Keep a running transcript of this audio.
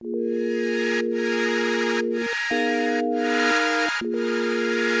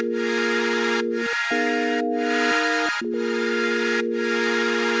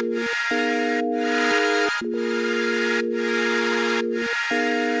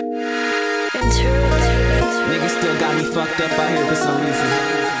Niggas still got me fucked up out here for some reason.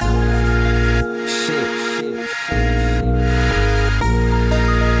 Shit.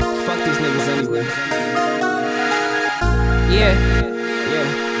 Fuck these niggas anyway. Yeah.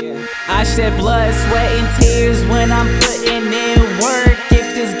 I shed blood, sweat, and tears when I'm putting in work.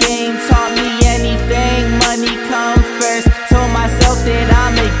 If this game taught me anything, money come first. Told myself that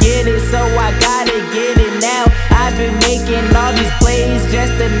I'ma get it, so I gotta get it now. I've been making all these plays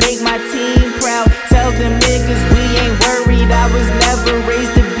just to make my team proud. Tell them niggas we ain't worried, I was never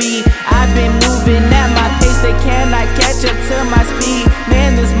raised to be. I've been moving at my pace, they cannot catch up to my speed.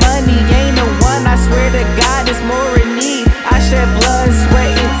 Man, this money ain't the one, I swear to God it's more in need. I shed blood,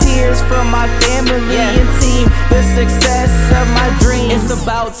 sweat, and tears from my family and team, the success of my dreams. It's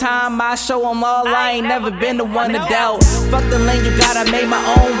about time I show them all, I ain't never been the one to doubt. Fuck the lane you got, I made my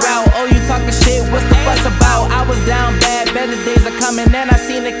own route. Oh, you talking shit, what's the fuss about? I was down bad, better days are coming, and I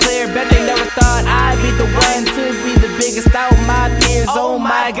seen it clear. Bet they never thought I'd be the one to be the biggest out my peers. Oh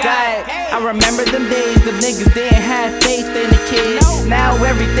my God, I remember them days, the niggas didn't have faith in the kid. Now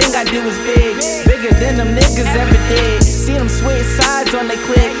everything I do is big, bigger than them niggas ever did. See them switch sides on they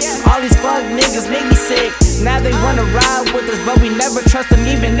click. All these fuck niggas make me sick. Now they wanna ride with us, but we never trust them,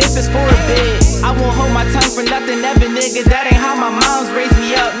 even if it's for a bit. I won't hold my tongue for nothing ever, nigga. That ain't how my mom's raised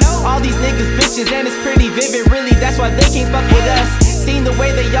me up. All these niggas bitches, and it's pretty vivid, really. That's why they can't fuck with us. Seen the way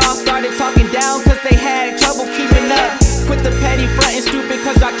they all started talking down, cause they had trouble keeping up. Quit the petty frontin' stupid,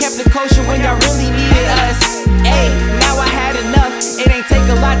 cause y'all kept it kosher when y'all really needed us. Ayy, now I had enough. It ain't take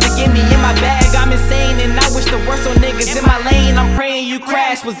a lot to get me in my bag. I'm insane and I wish the worst on niggas in my lane. I'm praying you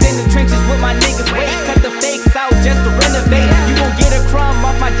crash. Was in the trenches with my niggas. Wait, cut the fakes out just to renovate. You gon' get a crumb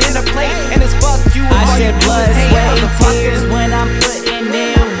off my dinner plate, and it's fuck you. I shed blood, sweat, and tears when I'm putting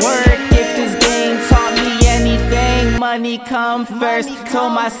in work. If this game taught me anything, money come first.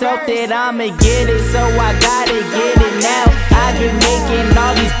 Told myself that I'ma get it, so I gotta get it now. I've been making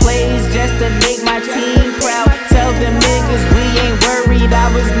all these plays just to make my team proud. Tell them niggas we ain't worried, I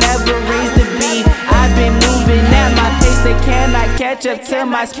was never raised to be. I've been moving at my pace, they cannot catch up to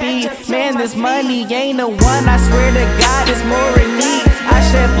my speed. Man, this money ain't the one, I swear to God it's more in need. I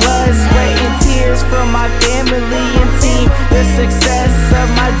shed blood, sweat, and tears from my family and team, the success of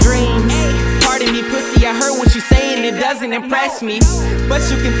my dreams. Pardon me, pussy, I heard what you saying, it doesn't impress me, but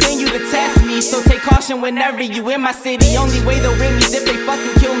you continue to test me, so take caution whenever you in my city. Only way they'll rid me is if they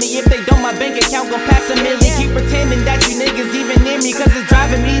fucking kill me. If they don't, my bank account gon' pass $1 million. Keep pretending that you niggas even near me, cause it's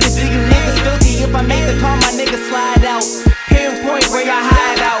driving me to do you niggas filthy. If I make the call, my niggas slide out. Pinpoint where y'all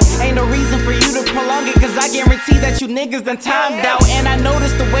hide out. Ain't no reason for you to prolong it, cause I guarantee that you niggas done timed out. And I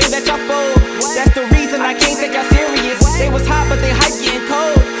noticed the way that y'all fold, that's the reason I can't take y'all serious. They was hot but they hype getting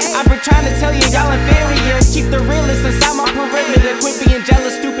cold. I've been trying to tell you y'all inferior. Keep the realest inside my perimeter. Quit being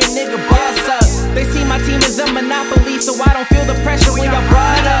jealous, stupid nigga, boss up. They see my team as a monopoly, so I don't feel the pressure when y'all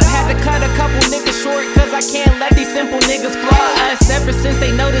brought up. Had to cut a couple niggas short, cause I can't let these simple niggas flaw us. Ever since they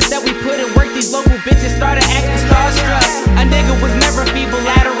noticed that we put in work, these local bitches started acting starstruck. A nigga was never feeble,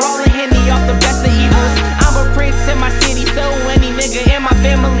 Adderall and Henny off the best of evils. I'm a prince in my city, so any nigga in my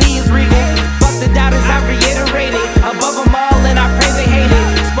family is regal. Fuck the doubters, I reiterate it. Above them all, and I pray they hate it.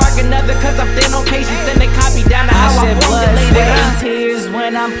 Spark another, cause I'm thin on patience, and they copy down to how I formulated it. Tears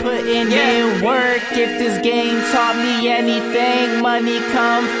when I'm putting in work. If this game taught me anything, money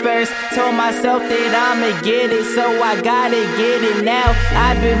come first. Told myself that I'ma get it, so I gotta get it now.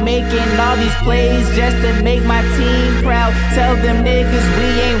 I've been making all these plays just to make my team proud. Tell them niggas we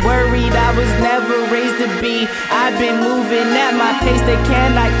ain't worried, I was never raised to be. I've been moving at my pace, they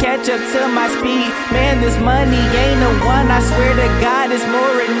cannot catch up to my speed. Man, this money ain't the one, I swear to God it's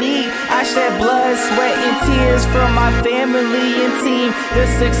more in need. I shed blood, sweat, and tears from my family and team, the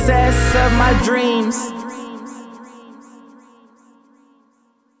success of my dreams.